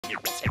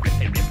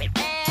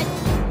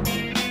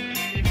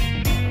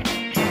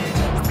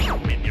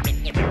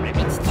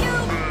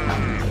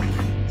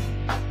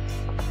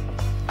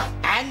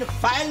And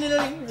finally,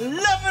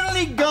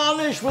 lovingly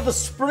garnished with a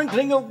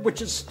sprinkling of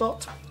witch's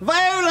snot.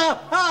 Viola!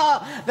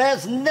 Ah,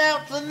 there's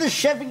nought in the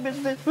chefing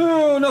business.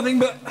 Oh, nothing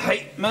but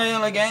hate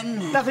mail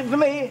again. Nothing for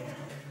me.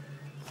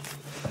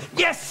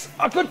 Yes,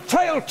 a good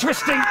tail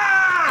twisting.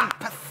 Ah!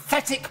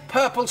 Pathetic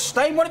purple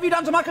stain. What have you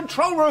done to my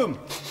control room?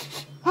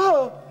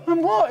 Oh,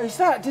 and what is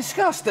that?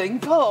 Disgusting,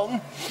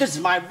 Pong. This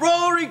is my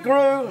Rory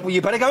Grue. Well,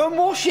 you better go and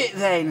wash it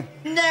then.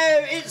 No,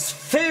 it's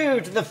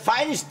food, the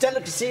finest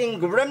delicacy in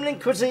gremlin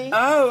cuisine.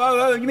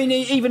 Oh, you mean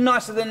even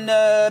nicer than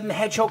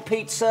hedgehog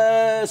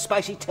pizza,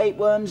 spicy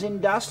tapeworms in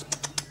dust?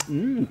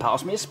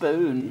 Pass me a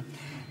spoon.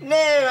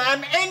 No,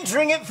 I'm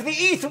entering it for the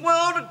Ether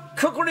World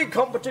Cookery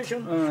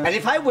Competition. And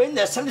if I win,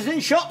 they'll send it in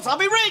shops. I'll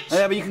be rich.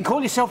 Yeah, but you can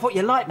call yourself what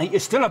you like, mate. You're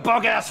still a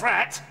bog-ass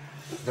rat.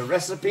 The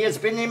recipe has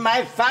been in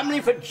my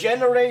family for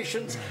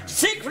generations,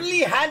 secretly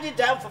handed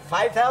down for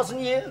 5,000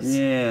 years.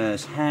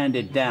 Yes,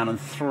 handed down and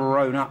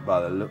thrown up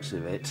by the looks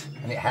of it.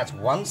 And it has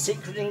one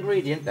secret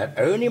ingredient that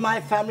only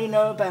my family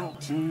know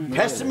about.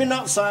 Pester me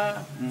not,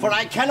 sire, for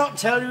I cannot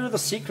tell you the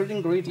secret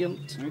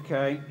ingredient.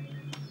 Okay.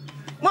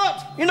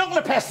 What? You're not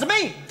going to pester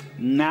me?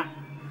 Nah.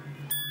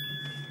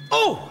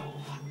 Oh,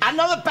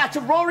 another batch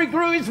of Rory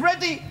Grue is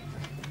ready.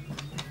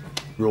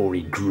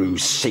 Rory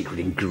Grue's secret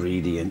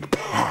ingredient.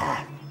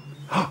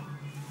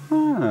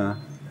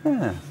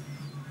 Yeah.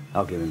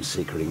 I'll give him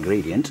secret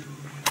ingredient.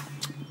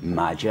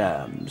 My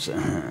germs.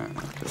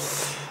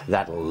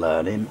 That'll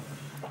learn him.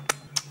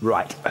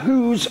 Right,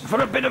 who's for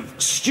a bit of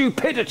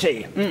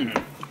stupidity?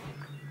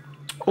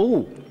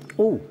 Oh,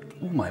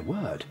 my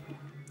word.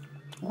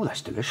 Oh,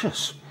 that's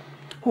delicious.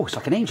 Oh, it's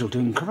like an angel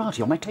doing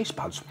karate on my taste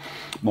buds.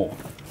 More.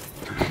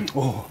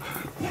 Oh,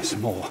 yes,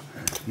 more.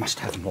 Must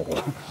have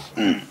more.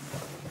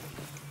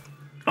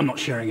 I'm not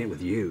sharing it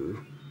with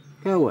you.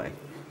 Go away.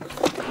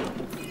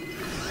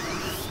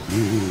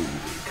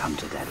 Come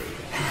to Daddy.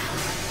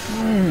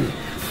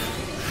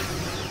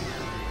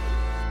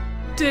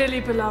 Dearly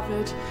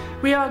beloved,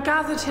 we are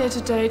gathered here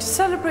today to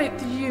celebrate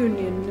the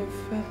union of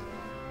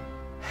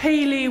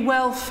Hayley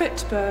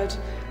Well-Fitbird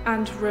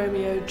and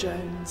Romeo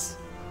Jones.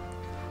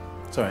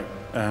 Sorry,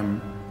 I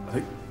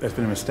think there's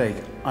been a mistake.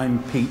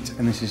 I'm Pete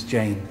and this is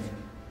Jane.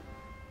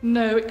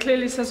 No, it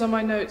clearly says on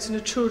my notes in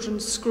a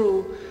children's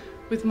scrawl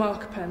with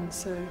marker pen,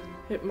 so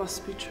it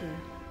must be true.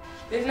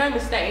 There's no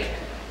mistake.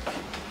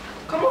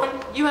 Come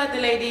on, you heard the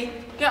lady.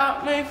 Get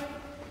up, move.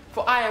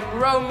 For I am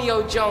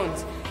Romeo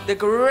Jones, the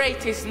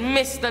greatest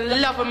Mr.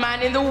 Lover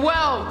man in the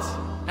world.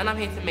 And I'm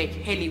here to make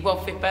Hayley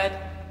Well-Fitbird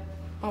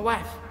my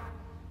wife.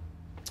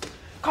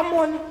 Come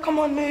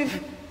on,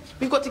 move.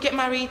 We've got to get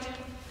married.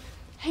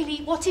 Hayley,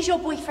 what is your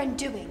boyfriend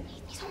doing?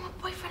 He's not my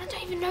boyfriend, I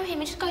don't even know him.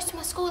 He just goes to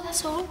my school,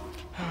 that's all.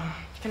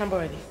 Can I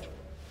borrow this?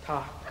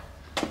 Tar.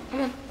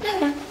 Come on.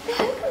 No.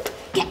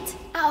 Get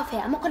out of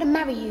here. I'm not going to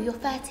marry you. You're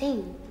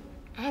 13.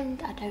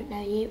 And I don't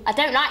know you. I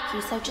don't like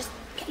you, so just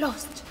get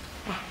lost.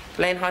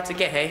 Playing hard to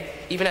get, hey?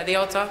 Even at the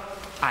altar?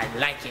 I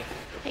like it.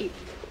 Hey,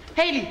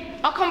 Hayley,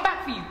 I'll come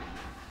back for you.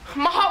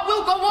 My heart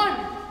will go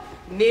on.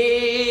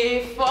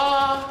 Never,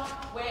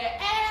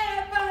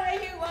 wherever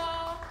you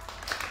are.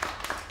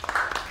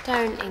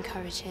 Don't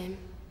encourage him.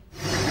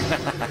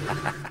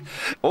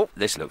 Oh,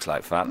 this looks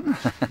like fun.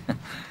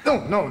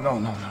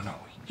 No.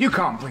 You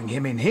can't bring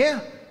him in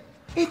here.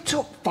 It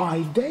took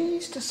 5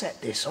 days to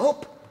set this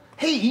up.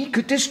 He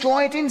could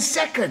destroy it in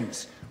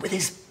seconds with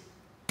his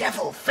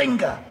devil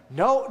finger.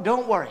 No,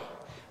 don't worry.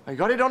 I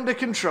got it under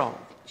control.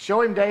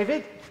 Show him,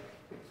 David.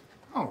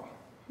 Oh,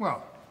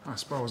 well, I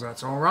suppose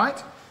that's all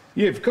right.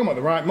 You've come at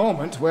the right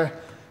moment. We're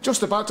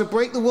just about to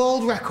break the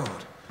world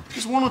record.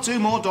 There's 1 or 2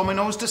 more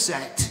dominoes to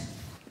set.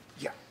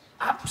 You're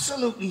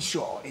absolutely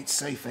sure it's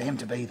safe for him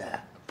to be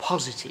there?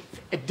 Positive.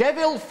 A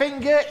devil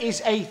finger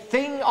is a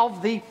thing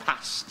of the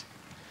past.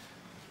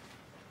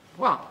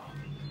 What?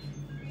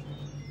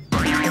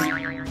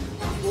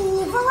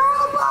 Evil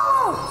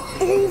elbow!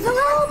 Evil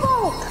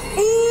elbow!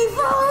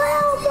 Evil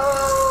elbow!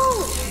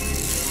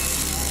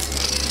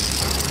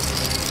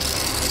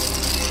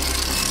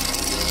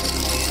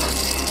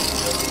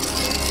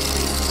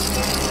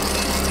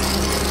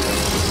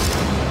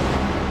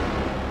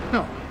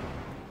 No,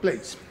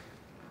 please.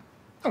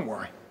 Don't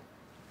worry.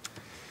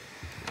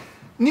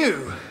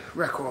 New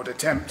record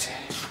attempt.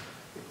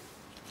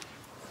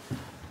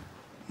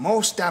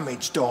 Most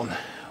damage done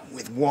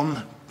with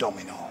 1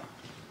 domino.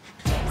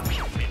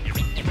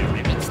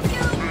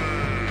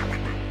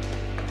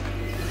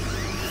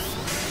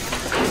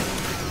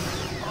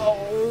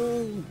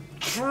 Oh,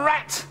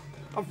 drat!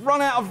 I've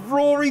run out of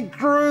Rory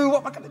Grue.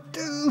 What am I going to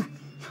do?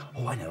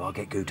 Oh, I know. I'll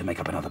get Goo to make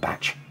up another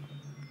batch.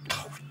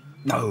 Oh,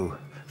 no.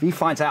 If he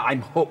finds out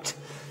I'm hooked,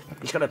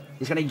 he's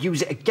gonna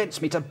use it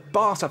against me to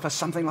barter for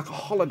something like a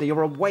holiday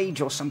or a wage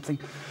or something.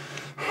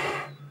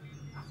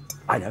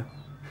 I know.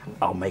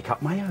 I'll make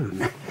up my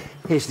own.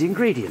 Here's the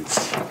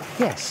ingredients.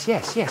 Yes.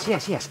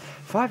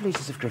 5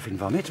 litres of griffin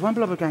vomit, 1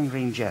 blob of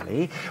gangrene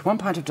jelly, 1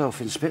 pint of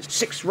dolphin spit,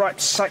 6 ripe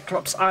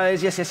cyclops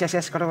eyes. Yes. Got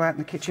to go out in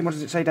the kitchen. What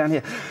does it say down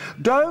here?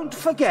 Don't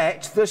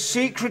forget the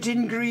secret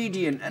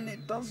ingredient. And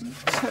it doesn't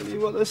tell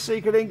you what the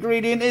secret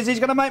ingredient is. He's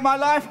going to make my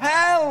life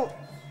hell.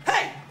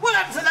 Hey, what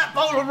happened to that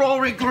bowl of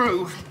Rory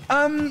Grue?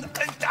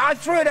 I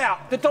threw it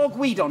out. The dog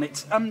weed on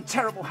it.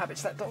 Terrible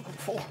habits that dog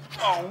for.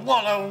 Oh,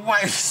 what a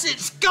waste.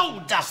 It's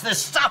gold dust,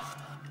 this stuff.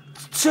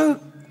 So,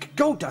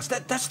 gold dust,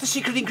 that's the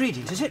secret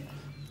ingredient, is it?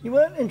 You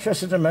weren't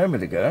interested a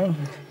moment ago.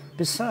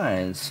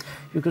 Besides,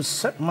 you could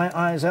suck my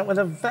eyes out with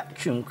a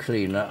vacuum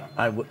cleaner,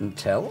 I wouldn't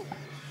tell.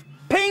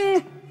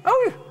 Ping!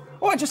 Oh,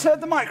 I just heard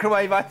the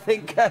microwave, I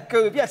think,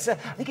 Goob. Yes, I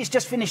think it's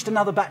just finished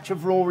another batch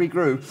of Rory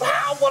Grue.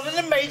 Wow, what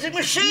an amazing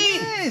machine!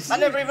 Yes. I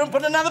never even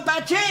put another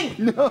batch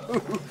in. No.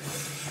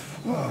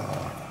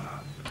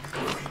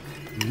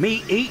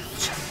 Me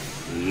eat,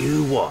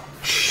 you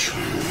watch.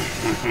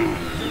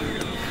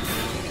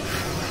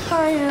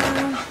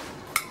 Hiya.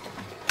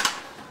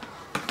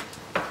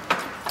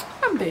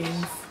 And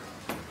beans.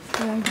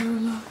 Yeah,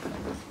 grown up.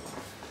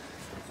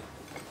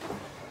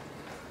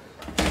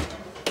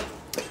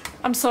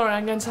 I'm sorry,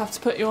 I'm going to have to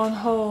put you on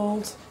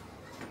hold.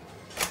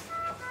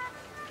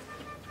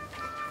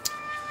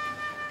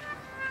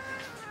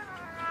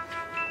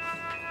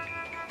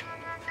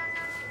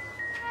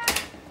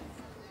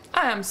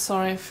 I am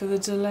sorry for the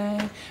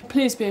delay.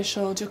 Please be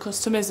assured your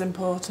custom is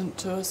important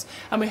to us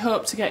and we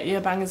hope to get you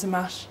a bangers and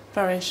mash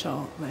very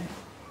shortly.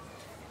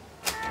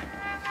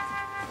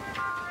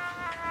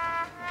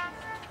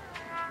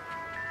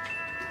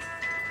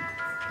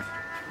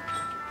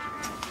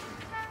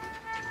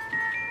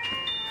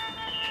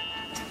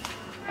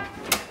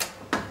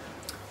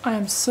 I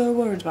am so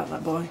worried about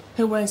that boy.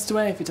 He'll waste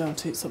away if you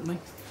don't eat something.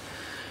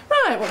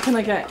 Right, what can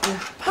I get you?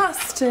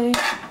 Pasty.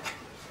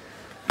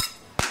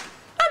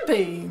 And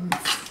beans.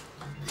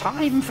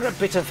 Time for a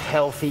bit of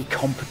healthy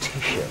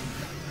competition.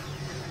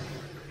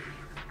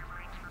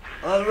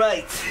 All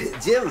right,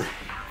 Jim,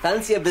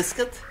 fancy a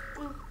biscuit?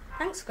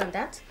 Thanks,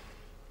 Grandad.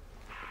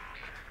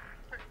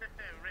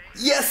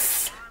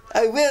 Yes,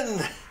 I win.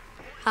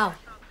 How?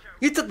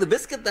 You took the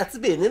biscuit that's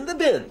been in the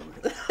bin.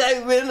 I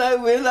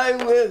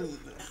win.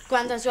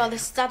 Grandad, you are the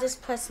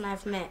saddest person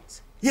I've met.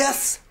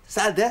 Yes,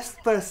 saddest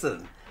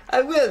person.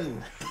 I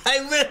win.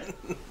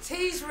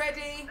 Tea's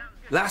ready.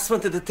 Last one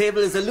to the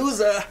table is a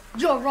loser.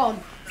 You're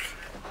on.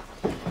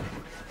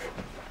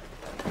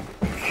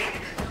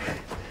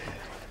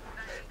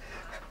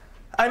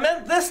 I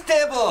meant this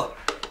table.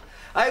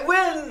 I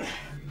win.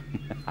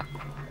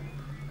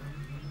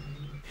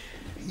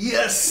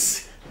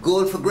 Yes,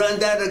 gold for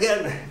Grandad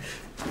again.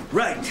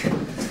 Right,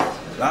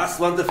 last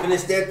one to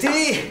finish their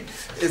tea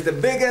is the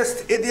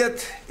biggest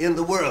idiot in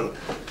the world.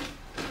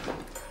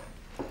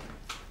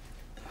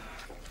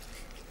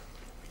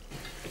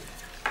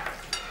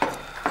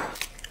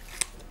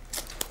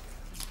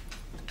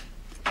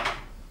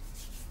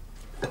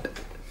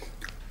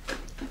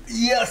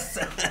 Yes,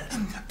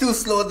 too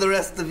slow the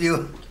rest of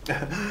you.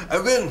 I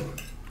win.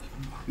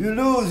 You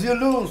lose.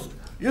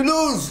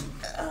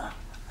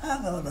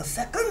 Hang on a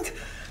second.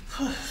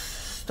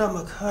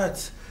 Stomach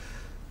hurts.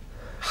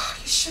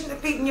 You shouldn't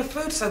have eaten your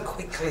food so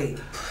quickly.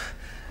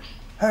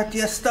 Hurt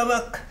your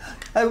stomach.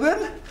 I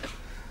win.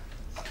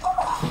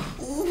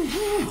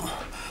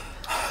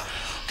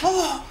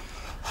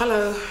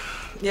 Hello.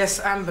 Yes,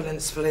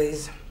 ambulance,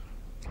 please.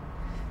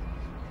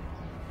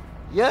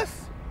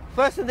 Yes,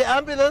 first in the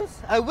ambulance.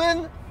 I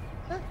win.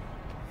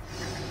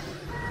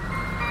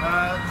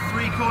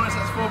 3 corners,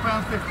 that's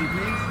 £4.50,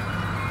 please.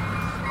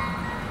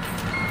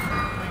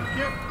 Thank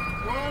you.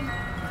 1,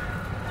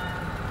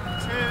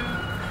 2,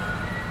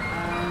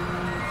 and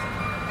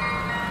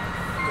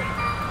 3.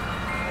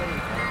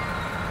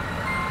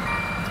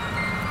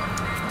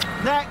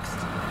 Next.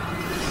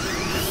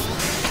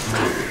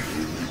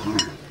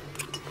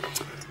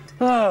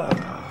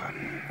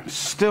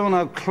 Still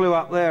no clue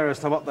up there as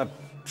to what the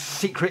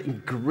secret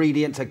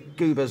ingredient to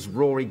Goober's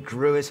Rory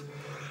Grue is.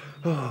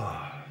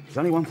 There's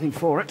only one thing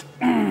for it.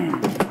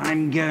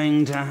 I'm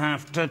going to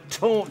have to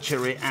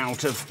torture it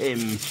out of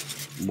him.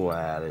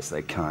 Well, it's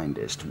the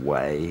kindest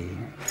way.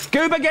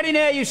 Goober, get in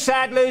here, you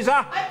sad loser!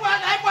 I won!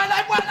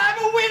 I'm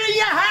a winner,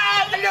 you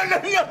have!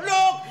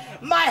 Look!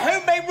 My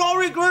homemade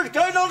Rory Grue is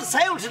going on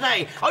sale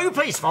today. Are you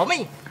pleased for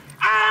me?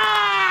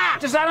 Ah!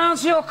 Does that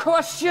answer your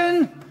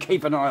question?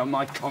 Keep an eye on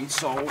my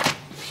console.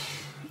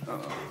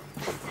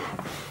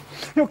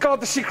 You'll guard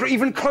the secret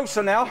even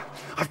closer now.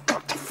 I've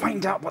got to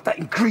find out what that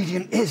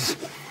ingredient is.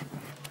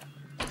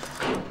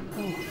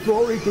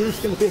 Rory Grue's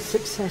going to be a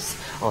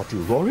success. I'll do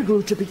Rory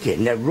Grue to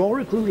begin. Now,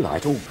 Rory Grue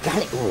Light,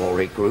 organic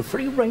Rory Grue,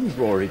 free-range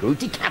Rory Grue,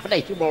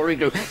 decaffeinated Rory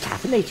Grue,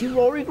 caffeinated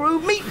Rory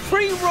Grue,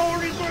 meat-free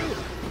Rory Grue.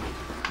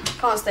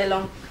 Can't stay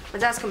long. My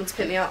dad's coming to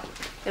pick me up.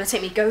 Gonna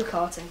take me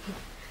go-karting.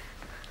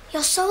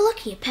 You're so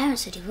lucky your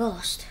parents are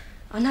divorced.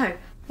 I know.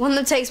 One of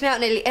them takes me out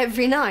nearly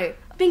every night.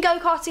 I've been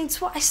go-karting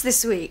twice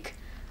this week.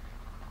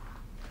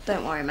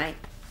 Don't worry, mate.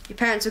 Your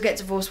parents will get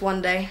divorced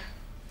one day.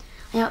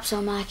 I hope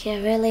so, Mikey. I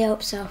really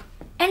hope so.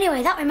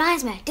 Anyway, that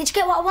reminds me. Did you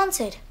get what I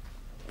wanted?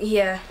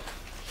 Yeah.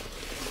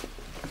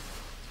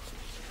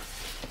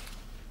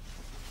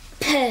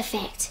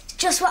 Perfect.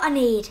 Just what I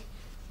need.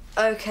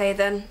 OK,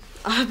 then.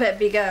 I better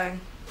be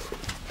going.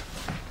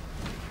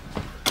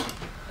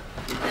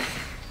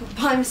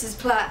 Bye, Mrs.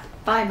 Platt.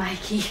 Bye,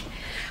 Mikey.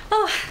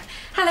 Oh,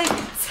 hello.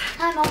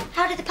 Hi, Mum.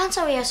 How did the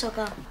panto rehearsal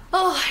go?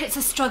 Oh, it's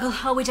a struggle.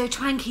 Our widow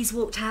Twanky's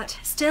walked out.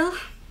 Still,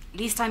 at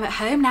least I'm at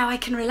home. Now I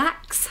can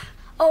relax.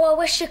 Oh, I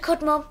wish you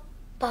could, Mum.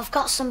 But I've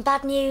got some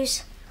bad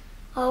news.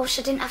 Oh, I wish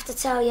I didn't have to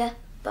tell you.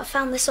 But I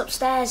found this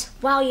upstairs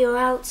while you were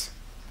out.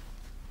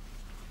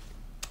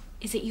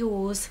 Is it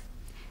yours?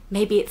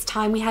 Maybe it's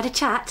time we had a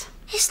chat.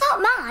 It's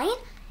not mine.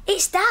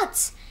 It's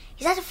Dad's.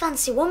 He's had a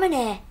fancy woman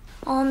here.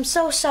 Oh, I'm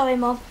so sorry,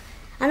 Mum.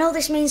 I know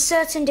this means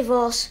certain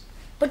divorce.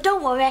 But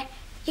don't worry.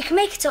 You can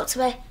make it up to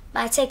me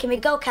by taking me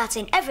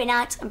go-karting every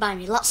night and buying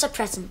me lots of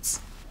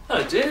presents.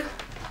 Oh dear.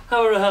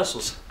 How are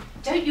rehearsals?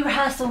 Don't you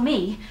rehearsal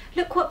me.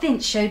 Look what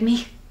Vince showed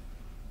me.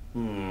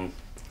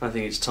 I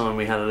think it's time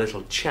we had a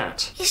little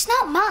chat. It's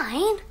not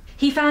mine.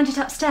 He found it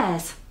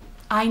upstairs.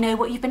 I know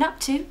what you've been up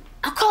to.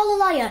 I'll call a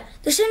lawyer.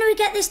 The sooner we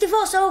get this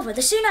divorce over,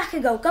 the sooner I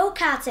can go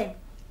go-karting.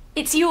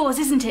 It's yours,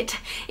 isn't it?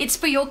 It's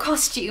for your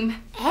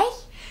costume. Eh?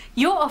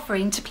 You're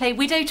offering to play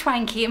Widow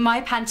Twanky in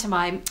my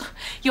pantomime.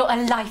 You're a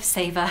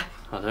lifesaver.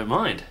 I don't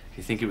mind, if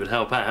you think it would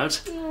help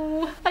out.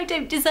 Oh, I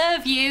don't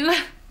deserve you.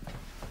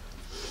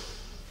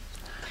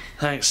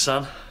 Thanks,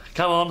 son.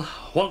 Come on,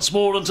 once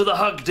more into the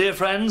hug, dear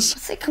friends. I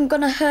think I'm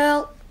gonna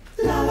hurl.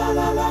 La la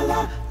la la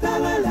la la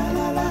la la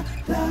la la.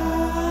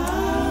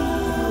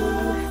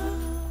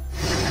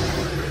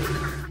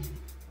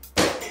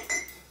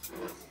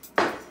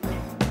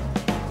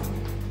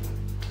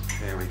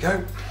 There we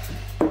go.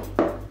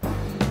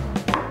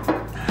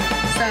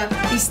 Sir,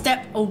 please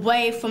step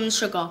away from the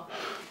sugar.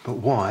 But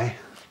why?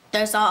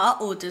 Those are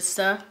our orders,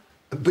 sir.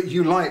 But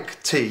you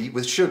like tea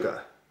with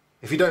sugar.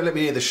 If you don't let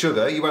me near the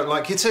sugar, you won't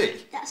like your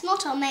tea. That's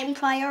not our main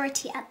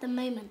priority at the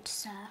moment,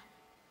 sir.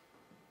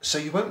 So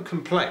you won't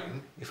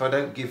complain if I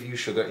don't give you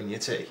sugar in your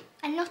tea?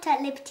 I'm not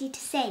at liberty to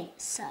say,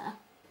 sir.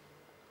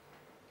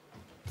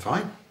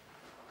 Fine.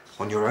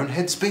 On your own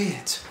heads be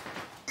it.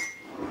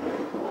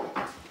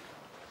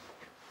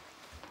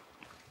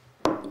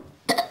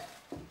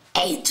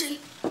 Agent,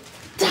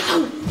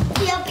 down!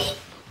 We are being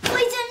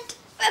poisoned!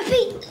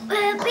 Repeat,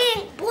 we're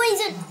being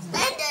poisoned!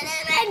 Under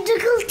the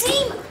medical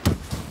team!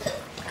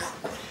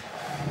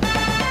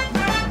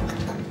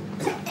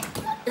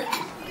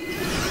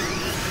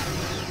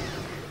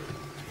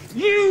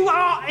 You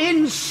are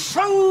in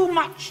so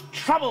much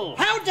trouble.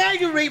 How dare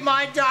you read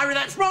my diary?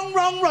 That's wrong,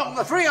 wrong, wrong.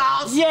 The 3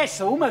 R's. Yes,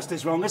 almost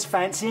as wrong as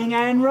fancying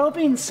Anne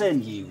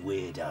Robinson, you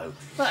weirdo.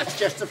 That's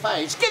just a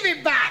phase. Give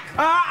it back.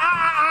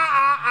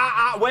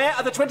 Where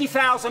are the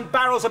 20,000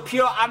 barrels of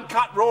pure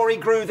uncut Rory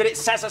Grue that it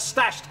says are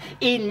stashed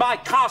in my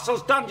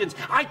castle's dungeons?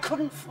 I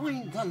couldn't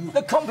find them.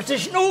 The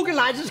competition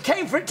organisers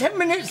came for it 10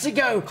 minutes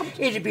ago.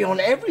 It'd be on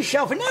every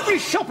shelf in every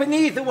shop in the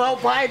ether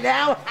world by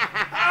now.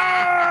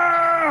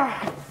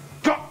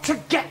 Got to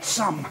get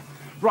some.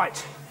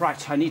 Right,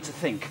 I need to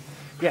think.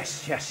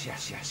 Yes.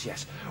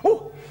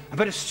 Oh, a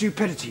bit of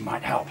stupidity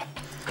might help.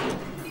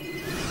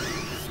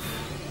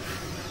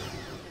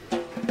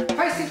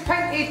 Faces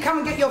painted, come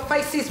and get your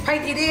faces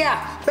painted here.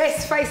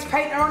 Best face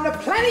painter on the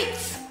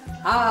planet.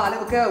 Ah,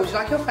 little girl, would you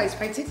like your face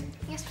painted?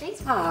 Yes,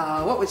 please.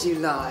 Ah, what would you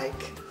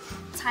like?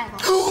 Tiger.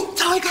 Oh,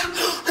 tiger!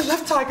 I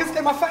love tigers,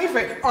 they're my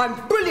favourite.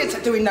 I'm brilliant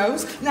at doing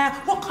those. Now,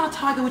 what kind of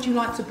tiger would you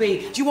like to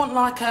be? Do you want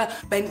like a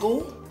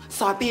Bengal,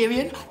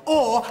 Siberian,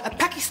 or a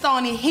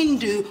Pakistani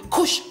Hindu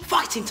Kush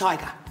fighting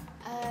tiger?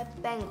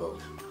 Bengal.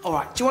 All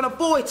right, do you want a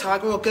boy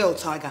tiger or a girl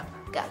tiger?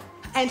 Go.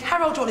 And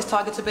how old do you want this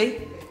tiger to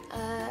be?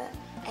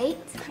 8.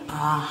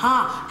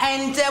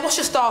 And what's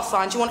your star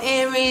sign? Do you want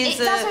Aries?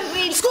 It doesn't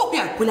really...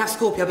 Scorpio! We'll have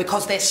Scorpio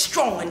because they're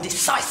strong and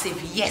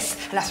decisive, yes.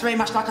 And that's very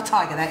much like a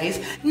tiger, that is.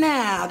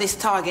 Now, this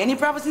tiger, any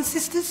brothers and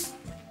sisters?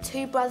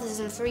 2 brothers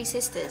and 3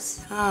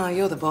 sisters. Ah,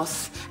 you're the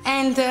boss.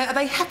 And are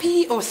they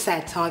happy or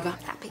sad tiger?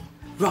 Happy.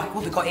 Right,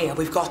 what have we got here?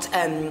 We've got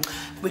an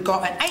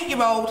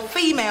 8-year-old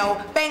female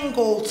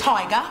Bengal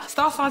tiger,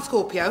 star sign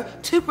Scorpio,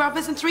 2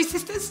 brothers and 3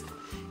 sisters.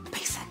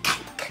 Piece of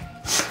cake.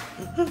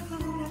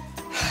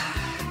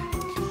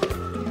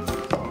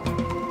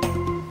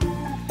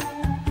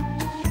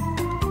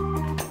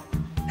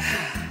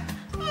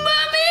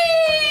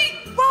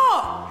 Mummy!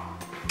 What?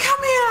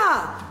 Come here.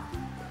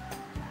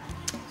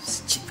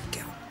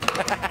 Stupid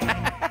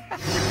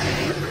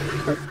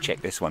girl.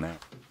 Check this one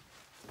out.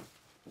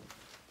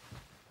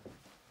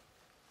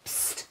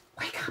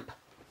 Wake up.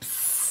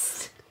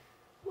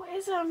 What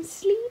is it? I'm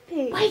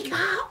sleeping. Wake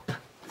up.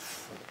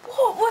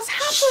 What? What's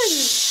happened?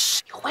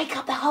 Shh. You'll wake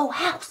up the whole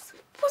house.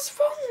 What's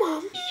wrong,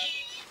 Mum?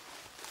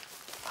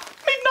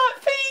 Midnight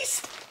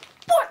feast.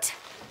 What?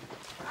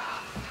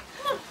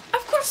 Mum,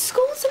 I've got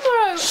school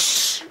tomorrow.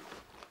 Shh.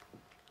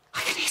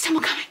 I can hear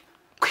someone coming.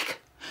 Quick.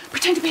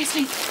 Pretend to be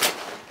asleep.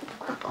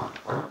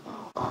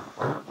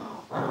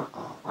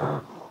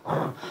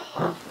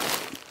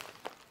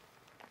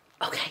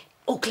 Okay,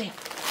 all clear.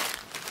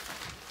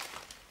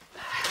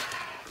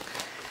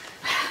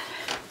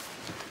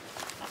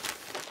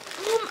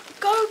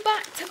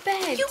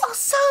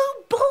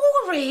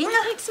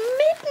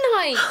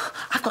 me?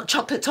 I've got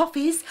chocolate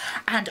toffees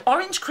and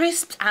orange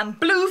crisps and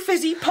blue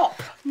fizzy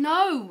pop.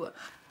 No.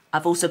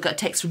 I've also got a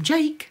text from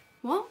Jake.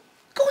 What?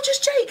 Gorgeous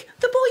Jake,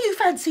 the boy you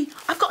fancy.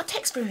 I've got a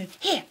text from him.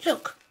 Here,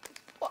 look.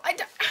 What, how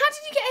did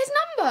you get his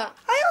number?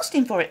 I asked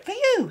him for it, for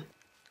you.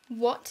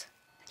 What?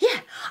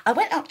 Yeah, I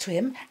went up to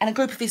him and a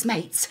group of his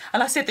mates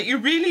and I said that you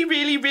really,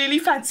 really, really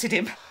fancied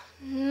him.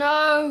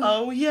 No.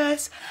 Oh,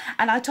 yes.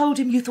 And I told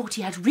him you thought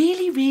he had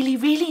really, really,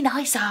 really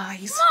nice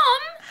eyes.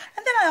 Mum!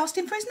 And then I asked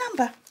him for his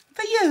number.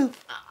 For you.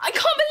 I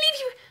can't believe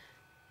you...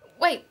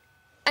 Wait,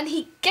 and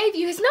he gave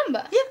you his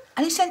number? Yeah,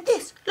 and he sent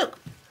this. Look.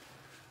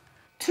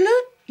 Tell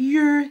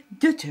your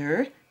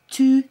daughter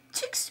to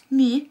text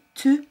me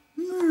to...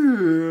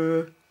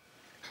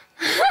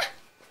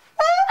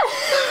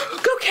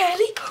 Go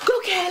Kelly, go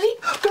Kelly,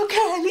 go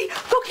Kelly,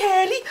 go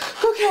Kelly,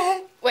 go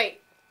Kelly.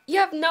 Wait, you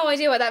have no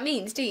idea what that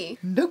means, do you?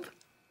 Nope.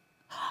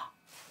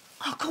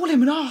 I'll call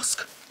him and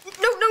ask.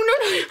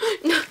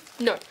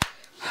 No.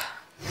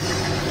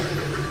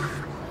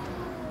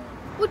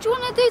 What do you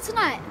want to do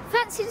tonight?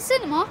 Fancy the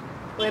cinema?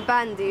 We're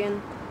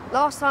bandying.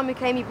 Last time we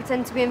came, you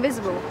pretended to be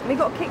invisible. And we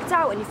got kicked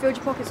out and you filled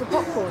your pockets with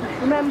popcorn.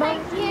 Remember?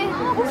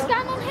 Yeah. What's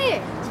going on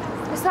here?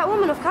 It's that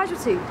woman off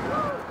Casualty.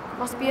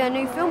 Must be her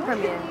new film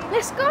premiere.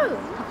 Let's go.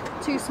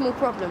 2 small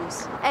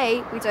problems.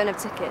 A, we don't have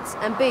tickets.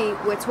 And B,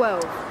 we're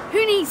 12.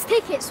 Who needs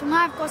tickets when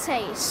I've got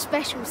a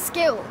special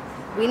skill?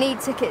 We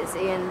need tickets,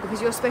 Ian,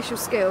 because your special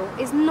skill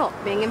is not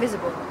being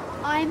invisible.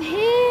 I'm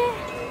here.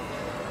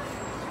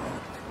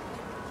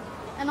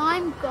 And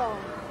I'm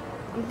gone.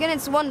 I'm beginning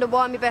to wonder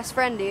why I'm your best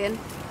friend, Ian.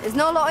 There's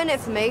not a lot in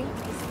it for me.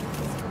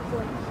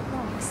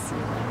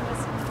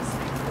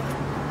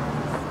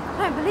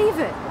 I don't believe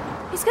it.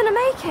 He's gonna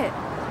make it.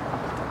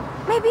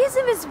 Maybe he's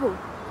invisible.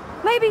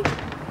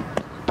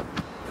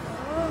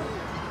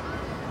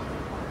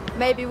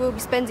 Maybe we'll be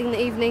spending the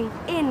evening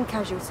in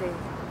Casualty.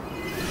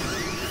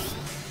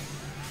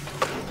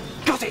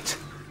 Got it!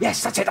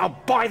 Yes, that's it. I'll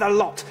buy the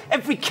lot.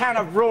 Every can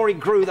of Rory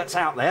Grue that's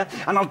out there,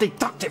 and I'll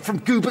deduct it from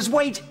Goober's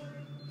wage.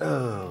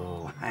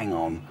 Oh, hang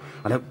on.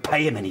 I don't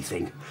pay him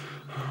anything.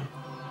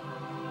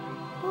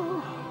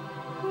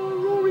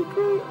 Rory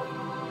Grue.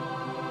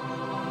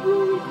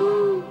 Rory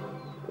Grue.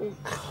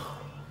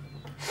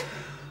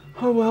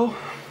 Oh, well.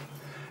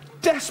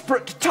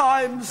 Desperate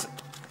times.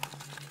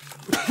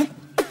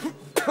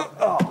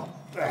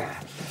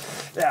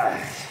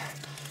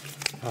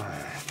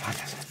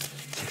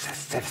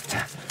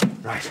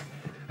 Right.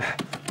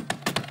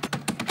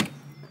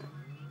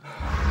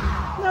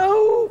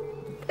 No!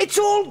 It's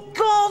all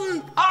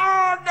gone!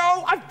 Oh,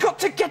 no! I've got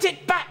to get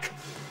it back!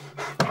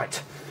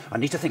 Right. I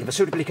need to think of a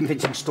suitably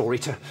convincing story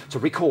to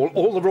recall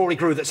all the Rory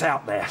Grue that's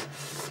out there.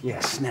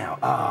 Yes, now,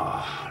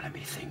 let me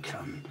think.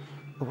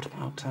 What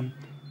about,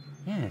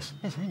 yes,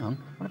 hang on.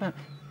 What about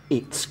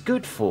It's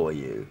Good For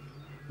You?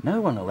 No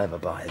one will ever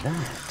buy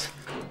that.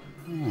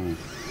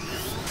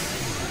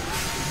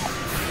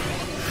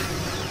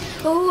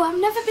 Oh, I've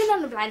never been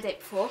on a blind date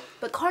before,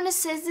 but Connor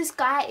says this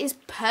guy is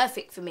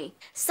perfect for me.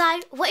 So,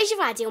 what is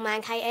your ideal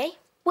man, Katie?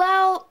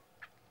 Well,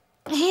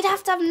 he'd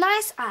have to have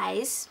nice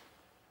eyes,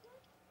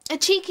 a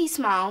cheeky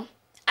smile,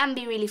 and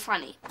be really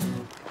funny.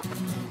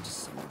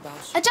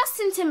 A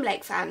Justin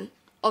Timberlake fan,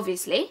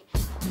 obviously.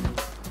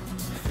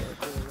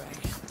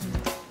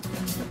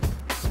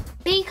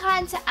 Be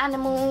kind to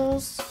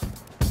animals.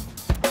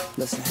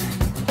 Listen.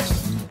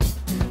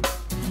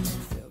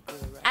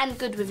 And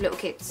good with little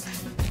kids.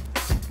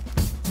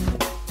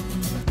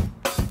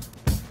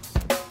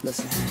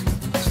 Listen.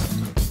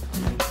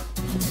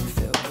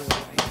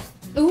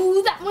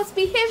 Ooh, that must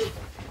be him.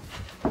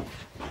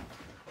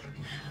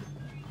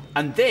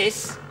 And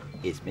this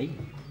is me.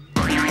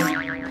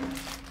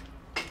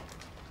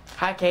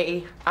 Hi,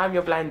 Katie. I'm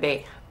your blind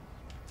date.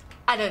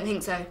 I don't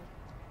think so.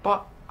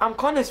 But I'm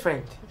Connor's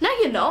friend. No,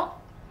 you're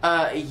not.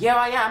 Yeah,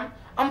 I am.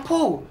 I'm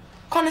Paul.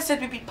 Connor said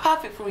we'd be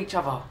perfect for each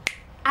other.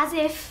 As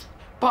if.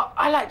 But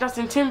I like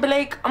Justin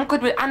Timberlake. I'm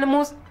good with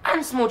animals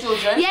and small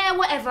children. Yeah,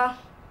 whatever.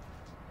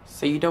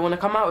 So you don't want to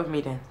come out with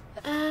me then?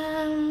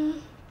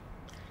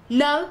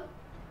 No.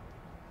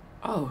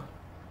 Oh.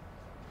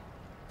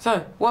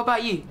 So, what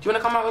about you? Do you want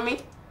to come out with me?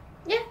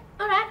 Yeah,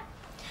 all right.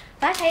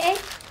 Bye, Katie.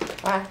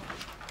 Bye.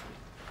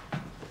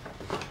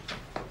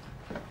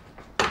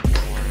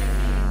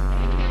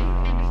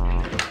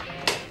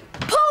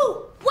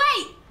 Paul,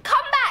 wait!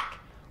 Come back!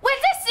 We're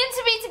destined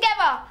to be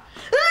together!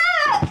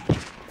 Ah!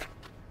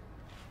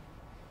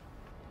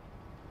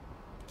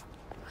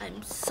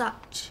 I'm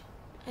such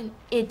an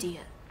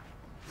idiot.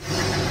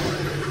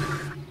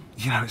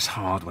 You know, it's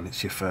hard when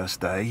it's your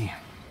first day.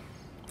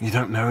 You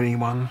don't know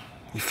anyone.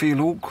 You feel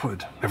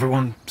awkward.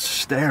 Everyone's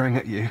staring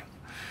at you.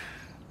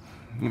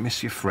 You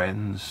miss your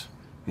friends,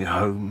 your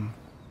home.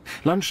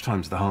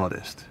 Lunchtime's the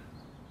hardest.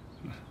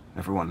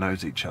 Everyone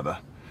knows each other.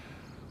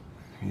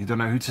 You don't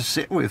know who to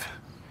sit with.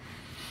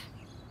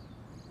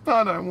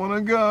 I don't want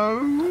to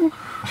go.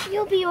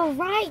 You'll be all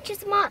right.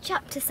 Just march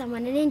up to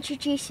someone and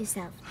introduce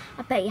yourself.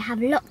 I bet you have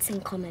lots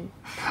in common.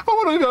 I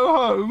want to go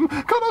home.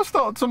 Can't I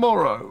start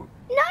tomorrow?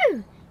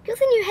 No, you're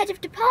the new head of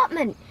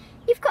department.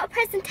 You've got a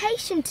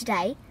presentation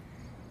today.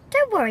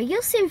 Don't worry,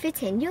 you'll soon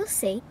fit in, you'll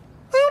see.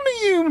 How do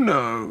you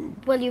know?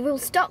 Well, you're all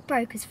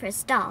stockbrokers for a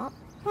start.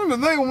 Oh,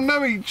 but they all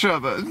know each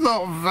other. It's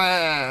not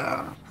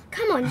fair.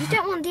 Come on, you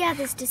don't want the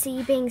others to see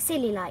you being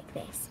silly like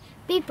this.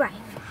 Be brave.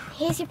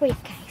 Here's your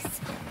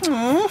briefcase.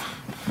 Aww.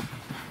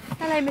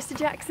 Hello, Mr.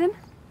 Jackson.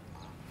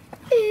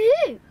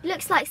 Ooh,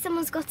 looks like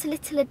someone's got a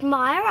little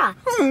admirer.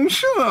 Oh,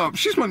 shut up.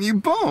 She's my new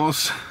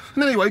boss.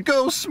 And anyway,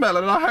 girls smell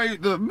it and I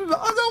hate them.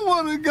 I don't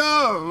want to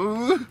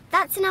go.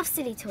 That's enough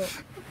silly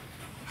talk.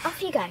 Off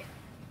you go.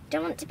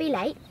 Don't want to be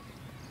late.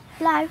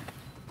 Blow.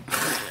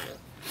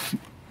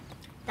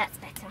 That's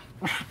better.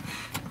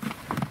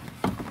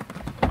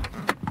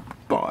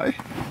 Bye.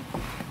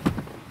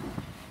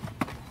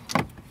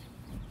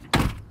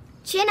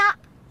 Chin up.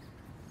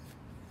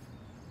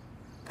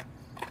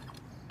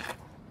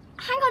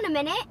 Hang on a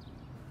minute.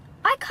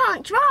 I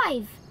can't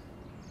drive.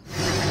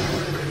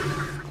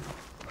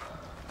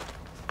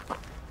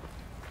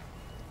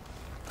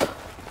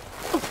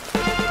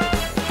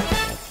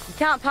 You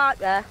can't park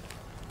there.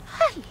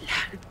 Hello,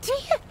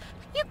 dear.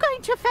 You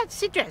going to a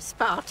fancy dress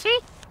party?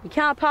 You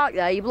can't park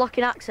there, you're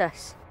blocking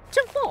access.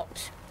 To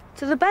what?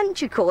 To the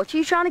bench, of course. Are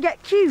you trying to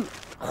get cute?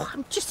 Oh,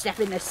 I'm just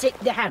having a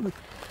sit down.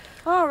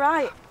 All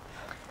right.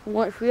 And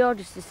what if we all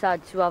just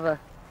decide to have a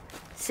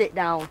sit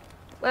down?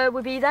 Where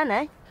would we be then,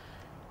 eh?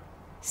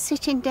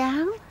 Sitting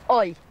down?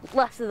 Oi,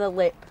 less of the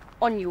lip.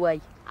 On your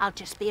way. I'll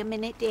just be a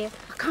minute, dear.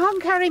 I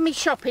can't carry me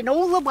shopping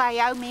all the way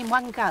home in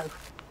one go.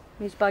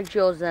 Whose bag's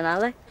yours then,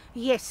 Ali?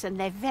 Yes, and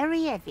they're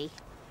very heavy.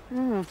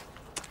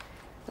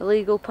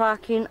 Illegal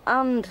parking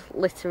and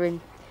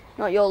littering.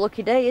 Not your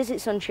lucky day, is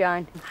it,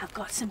 sunshine? I've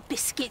got some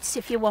biscuits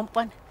if you want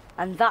one.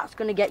 And that's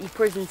going to get you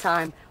prison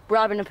time.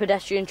 Bribing a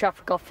pedestrian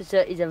traffic officer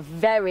is a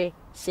very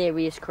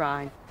serious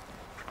crime.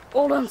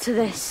 Hold on to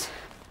this.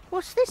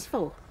 What's this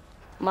for?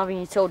 I'm having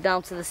you towed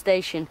down to the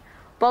station.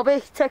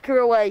 Bobby, take her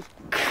away.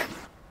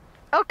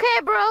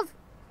 Okay, bros.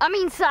 I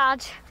mean,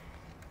 Sarge.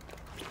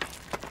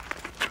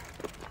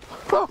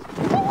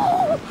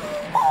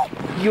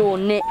 You're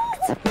nicked.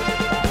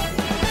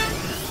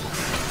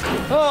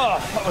 Oh,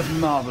 that was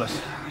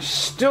marvellous. I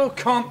still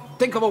can't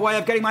think of a way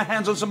of getting my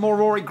hands on some more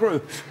Rory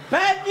Grue.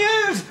 Bad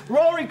news!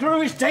 Rory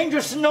Grue is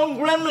dangerous and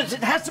non-gremlins.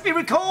 It has to be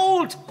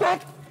recalled. Well,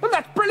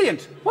 that's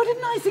brilliant. Why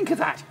didn't I think of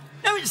that?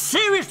 No, it's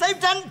serious. They've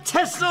done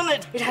tests on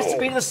it. It has to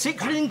be the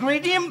secret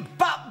ingredient,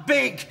 but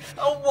big.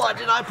 Oh, why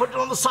did I put it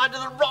on the side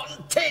of the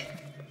rotten tin?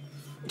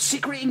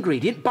 Secret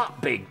ingredient,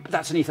 but big.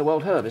 That's an ether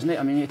world herb, isn't it?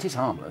 I mean, it is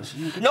harmless.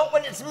 Not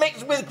when it's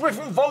mixed with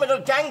griffin vomit or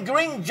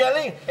gangrene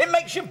jelly. It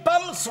makes your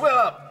bum swell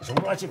up. It's all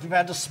right if you've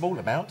had a small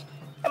amount.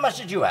 How much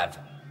did you have?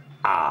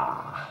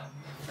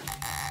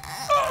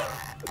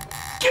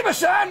 Give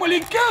us a hand, will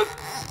you, Goob?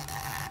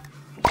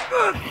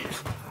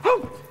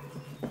 Oh,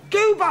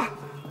 Goober,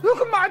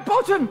 look at my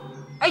bottom.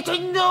 It's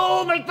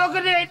enormous, look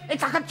at it.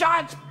 It's like a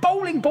giant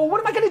bowling ball. What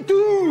am I going to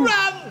do?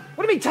 Run!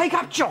 What do you mean, take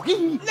up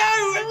jogging?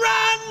 No,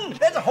 run!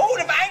 There's a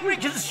horde of angry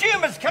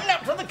consumers coming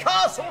up to the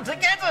castle to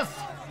get us.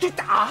 Just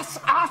us?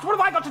 Us? What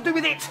have I got to do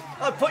with it?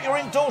 I put your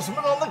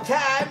endorsement on the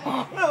cab.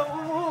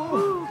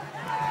 No.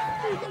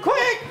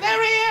 Quick,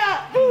 they're here!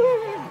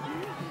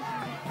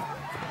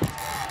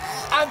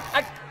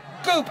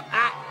 Goop,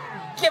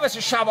 give us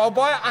a shove, old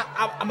boy.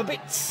 I'm a bit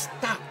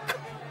stuck.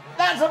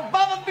 That's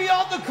above and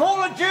beyond the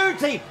call of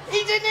duty.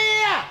 He's in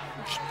here.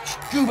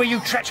 Goober, you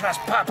treacherous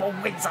purple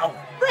windsole.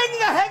 Bring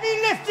the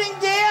heavy lifting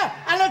gear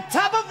and a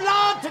tub of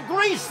lard to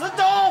grease the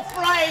door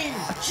frame.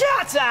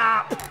 Shut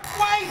up!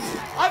 Wait,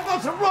 I've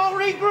got a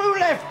Rory Grue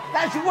left.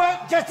 That should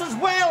work just as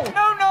well.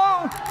 No,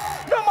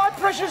 not my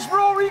precious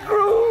Rory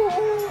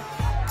Grue.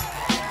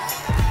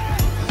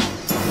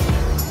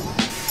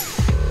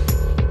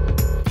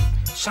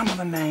 Some of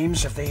the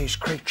names of these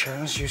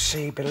creatures you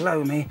see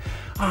below me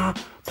are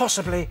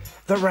possibly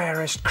the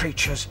rarest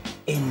creatures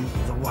in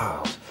the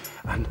world.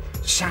 And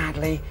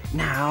sadly,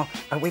 now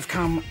we've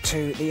come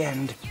to the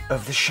end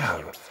of the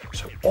show.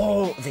 So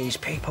all these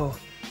people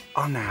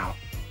are now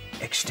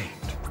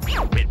extinct.